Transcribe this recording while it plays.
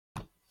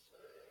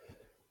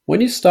When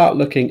you start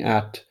looking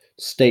at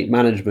state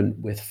management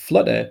with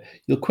Flutter,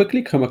 you'll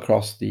quickly come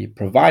across the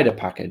provider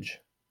package.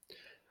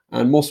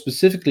 And more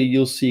specifically,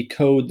 you'll see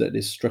code that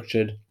is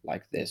structured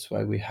like this,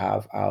 where we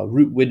have our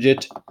root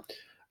widget,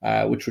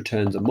 which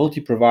returns a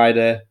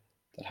multi-provider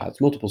that has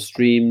multiple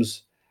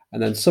streams.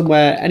 And then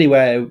somewhere,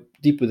 anywhere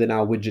deep within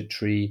our widget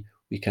tree,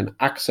 we can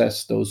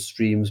access those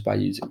streams by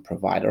using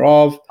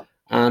provider.of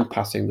and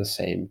passing the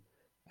same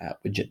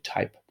widget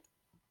type.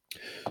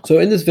 So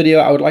in this video,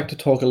 I would like to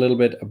talk a little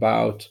bit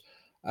about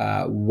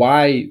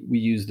why we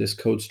use this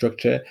code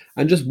structure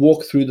and just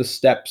walk through the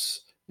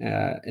steps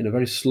in a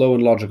very slow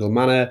and logical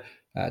manner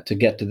to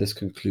get to this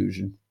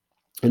conclusion.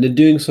 And in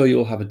doing so,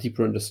 you'll have a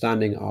deeper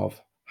understanding of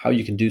how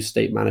you can do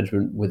state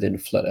management within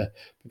Flutter.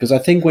 Because I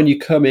think when you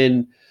come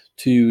in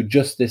to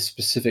just this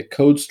specific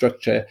code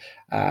structure,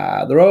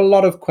 there are a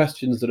lot of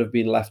questions that have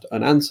been left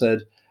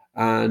unanswered,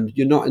 and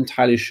you're not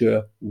entirely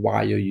sure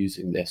why you're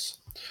using this.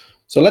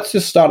 So let's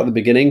just start at the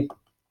beginning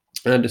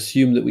and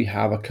assume that we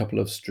have a couple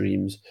of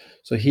streams.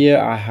 So here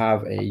I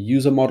have a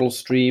user model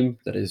stream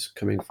that is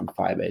coming from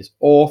Firebase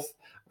Auth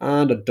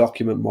and a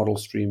document model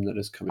stream that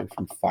is coming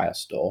from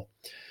Firestore.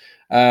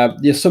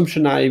 The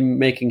assumption I'm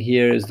making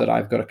here is that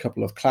I've got a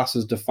couple of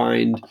classes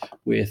defined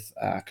with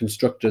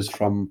constructors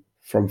from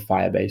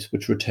Firebase,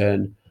 which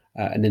return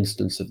an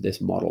instance of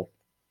this model.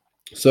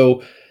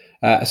 So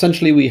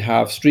essentially, we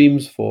have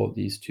streams for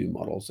these two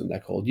models, and they're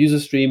called user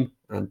stream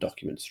and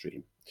document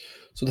stream.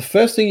 So the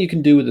first thing you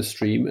can do with a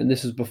stream, and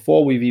this is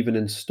before we've even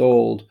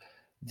installed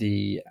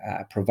the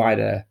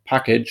provider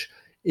package,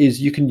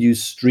 is you can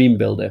use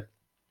StreamBuilder.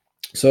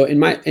 So in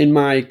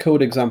my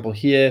code example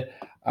here,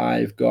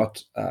 I've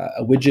got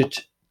a widget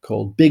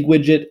called Big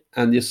Widget,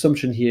 and the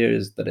assumption here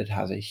is that it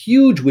has a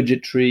huge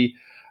widget tree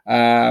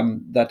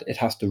that it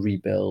has to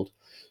rebuild.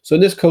 So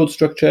in this code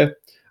structure,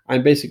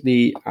 I'm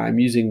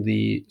using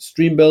the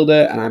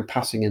StreamBuilder and I'm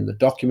passing in the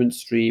document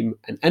stream.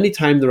 And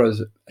anytime there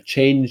is a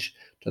change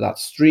to that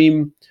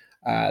stream,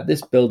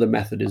 this builder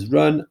method is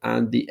run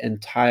and the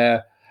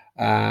entire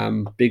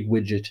big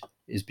widget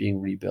is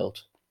being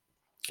rebuilt.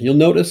 You'll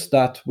notice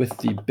that with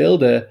the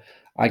builder,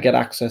 I get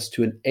access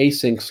to an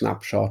async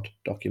snapshot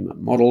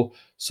document model.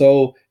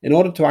 So in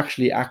order to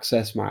actually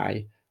access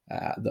my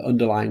the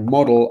underlying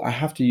model, I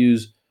have to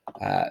use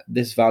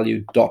this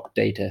value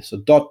 .data. So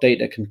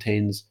 .data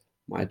contains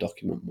my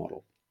document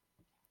model.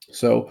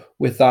 So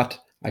with that,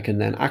 I can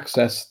then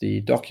access the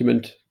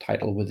document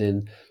title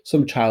within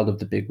some child of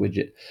the big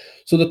widget.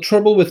 So the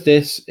trouble with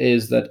this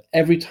is that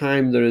every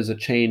time there is a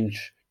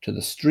change to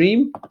the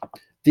stream,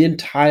 the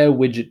entire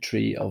widget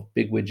tree of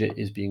big widget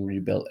is being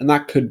rebuilt, and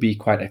that could be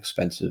quite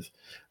expensive,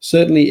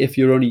 certainly if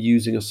you're only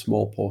using a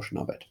small portion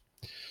of it.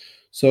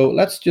 So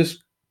let's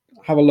just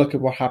have a look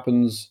at what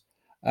happens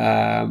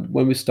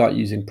when we start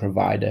using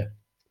provider.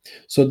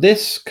 So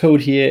this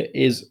code here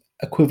is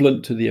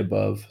equivalent to the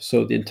above.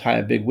 So the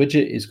entire big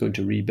widget is going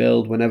to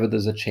rebuild whenever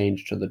there's a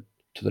change to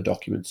the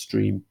document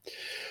stream.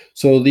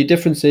 So the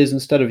difference is,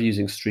 instead of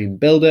using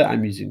StreamBuilder,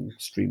 I'm using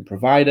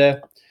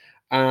StreamProvider.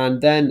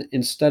 And then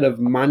instead of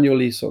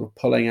manually sort of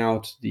pulling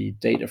out the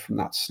data from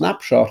that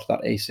snapshot, that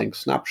async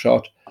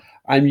snapshot,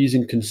 I'm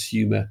using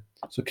consumer.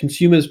 So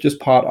consumer is just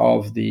part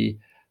of the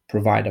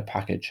provider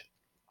package.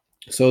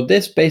 So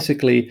this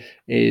basically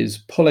is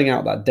pulling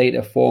out that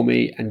data for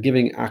me and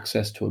giving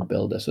access to a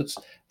builder. So it's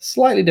a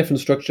slightly different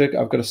structure.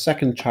 I've got a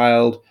second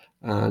child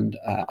and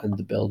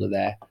the builder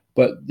there,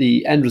 but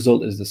the end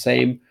result is the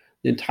same.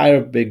 The entire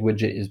big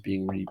widget is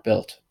being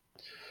rebuilt.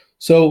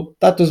 So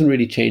that doesn't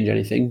really change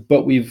anything,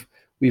 but we've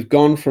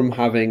gone from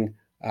having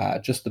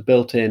just the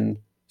built-in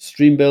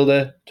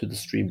StreamBuilder to the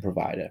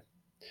StreamProvider.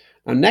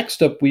 And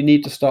next up, we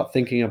need to start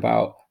thinking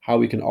about how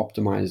we can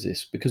optimize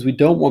this, because we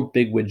don't want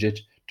big widget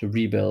to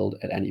rebuild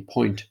at any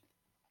point.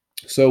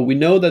 So we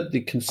know that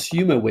the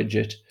consumer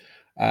widget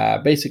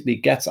basically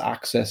gets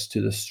access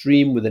to the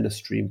stream within a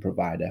stream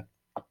provider,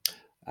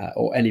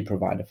 or any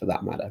provider for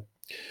that matter.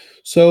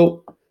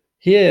 So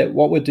here,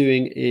 what we're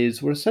doing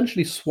is we're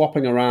essentially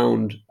swapping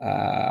around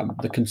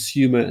the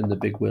consumer and the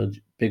big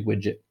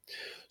widget.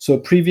 So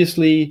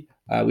previously,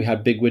 we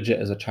had big widget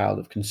as a child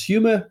of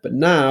consumer, but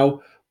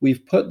now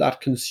we've put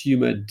that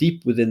consumer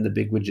deep within the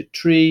big widget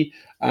tree,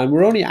 and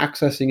we're only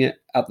accessing it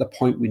at the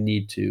point we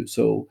need to.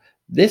 So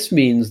this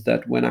means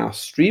that when our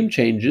stream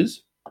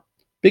changes,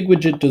 big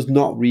widget does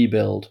not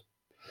rebuild.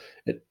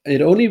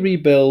 It only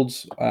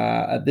rebuilds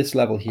at this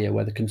level here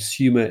where the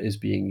consumer is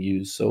being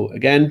used. So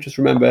again, just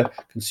remember,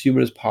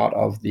 consumer is part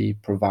of the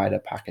provider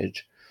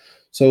package.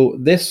 So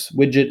this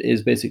widget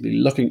is basically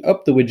looking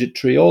up the widget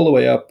tree all the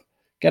way up,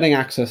 getting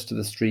access to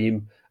the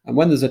stream, and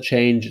when there's a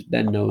change, it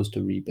then knows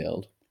to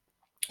rebuild.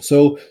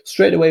 So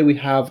straight away, we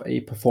have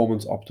a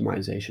performance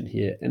optimization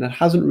here, and it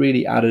hasn't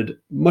really added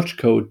much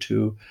code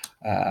to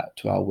our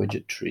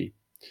widget tree.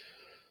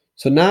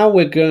 So now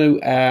we're going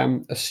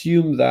to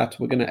assume that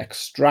we're going to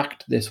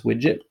extract this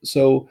widget.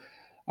 So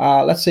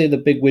let's say the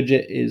big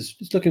widget is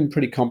looking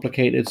pretty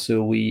complicated.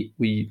 So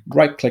we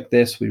right-click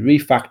this, we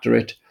refactor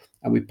it,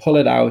 and we pull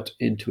it out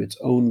into its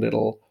own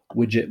little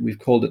widget. We've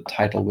called it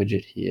title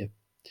widget here.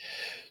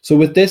 So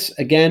with this,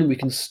 again, we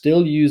can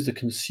still use the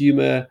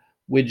consumer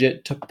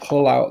widget to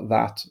pull out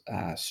that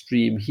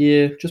stream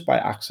here just by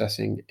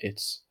accessing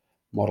its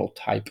model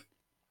type.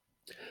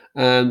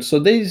 And so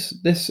this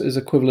is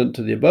equivalent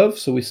to the above,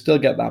 so we still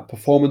get that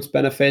performance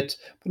benefit,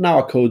 but now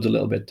our code's a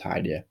little bit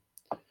tidier.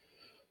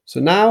 So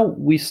now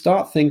we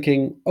start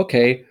thinking,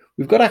 okay,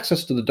 we've got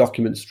access to the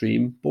document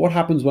stream, but what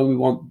happens when we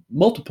want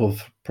multiple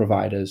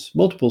providers,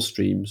 multiple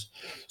streams?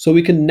 So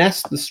we can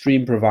nest the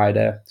stream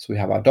provider. So we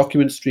have our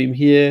document stream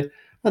here,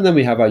 and then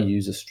we have our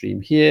user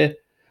stream here,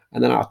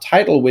 and then our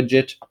title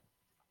widget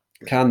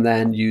can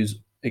then use,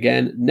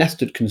 again,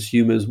 nested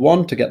consumers,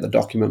 one to get the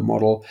document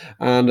model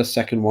and a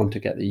second one to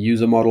get the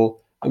user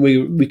model. And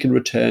we can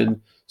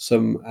return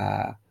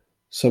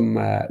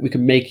we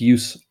can make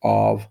use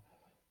of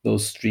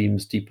those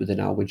streams deep within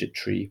our widget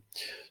tree.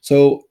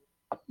 So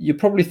you're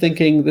probably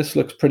thinking this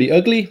looks pretty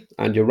ugly,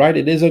 and you're right,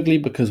 it is ugly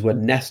because we're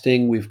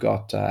nesting. We've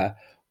got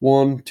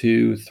 1,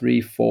 2,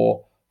 3,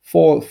 4,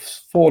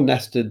 four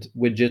nested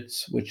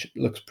widgets, which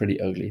looks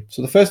pretty ugly.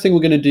 So the first thing we're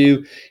going to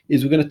do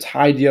is we're going to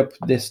tidy up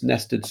this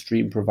nested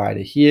stream provider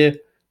here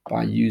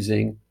by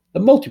using the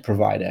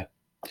multi-provider.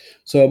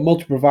 So a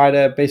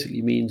multi-provider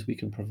basically means we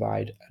can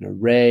provide an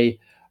array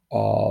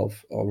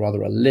of, or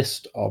rather a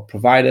list of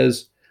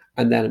providers,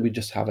 and then we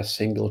just have a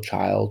single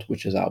child,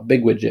 which is our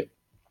big widget.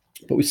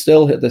 But we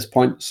still, at this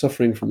point,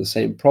 suffering from the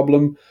same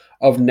problem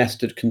of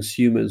nested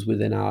consumers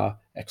within our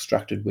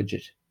extracted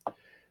widget,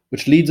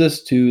 which leads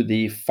us to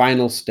the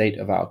final state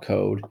of our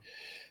code.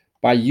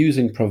 By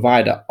using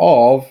provider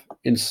of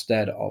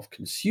instead of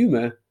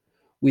consumer,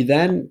 we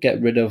then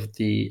get rid of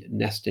the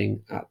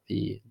nesting at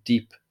the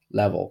deep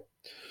level.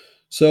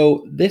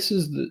 So this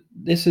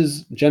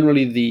is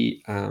generally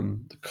the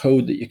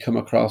code that you come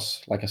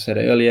across, like I said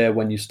earlier,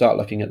 when you start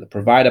looking at the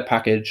provider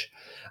package.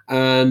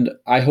 And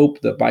I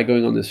hope that by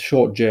going on this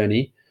short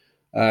journey,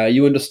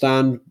 you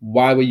understand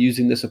why we're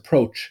using this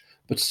approach.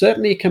 But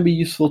certainly it can be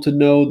useful to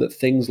know that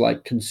things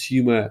like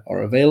consumer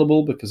are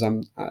available because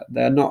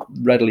they're not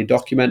readily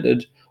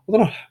documented.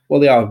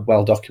 Well, they are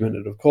well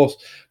documented, of course,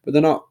 but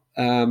they're not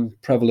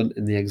prevalent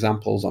in the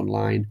examples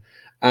online.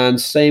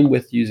 And same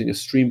with using a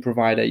stream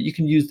provider. You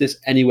can use this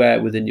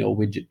anywhere within your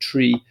widget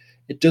tree.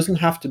 It doesn't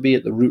have to be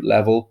at the root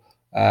level,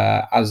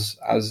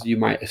 as you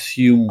might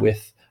assume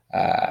with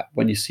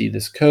when you see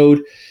this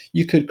code.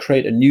 You could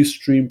create a new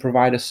stream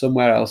provider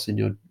somewhere else in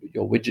your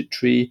widget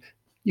tree.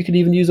 You could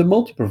even use a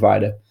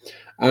multi-provider.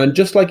 And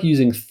just like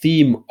using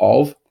theme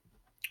of,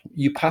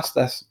 you pass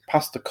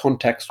the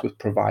context with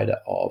provider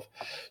of.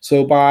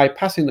 So by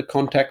passing the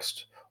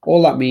context,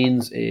 all that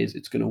means is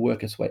it's going to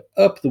work its way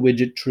up the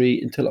widget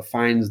tree until it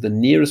finds the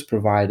nearest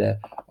provider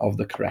of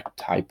the correct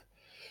type.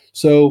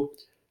 So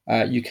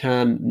you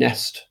can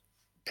nest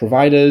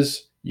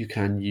providers, you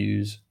can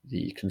use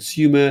the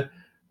consumer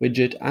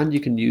widget, and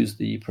you can use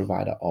the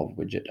provider of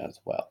widget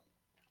as well.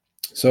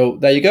 So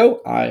there you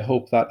go. I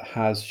hope that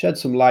has shed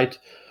some light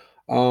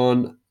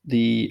on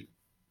the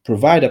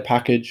provider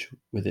package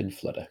within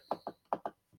Flutter.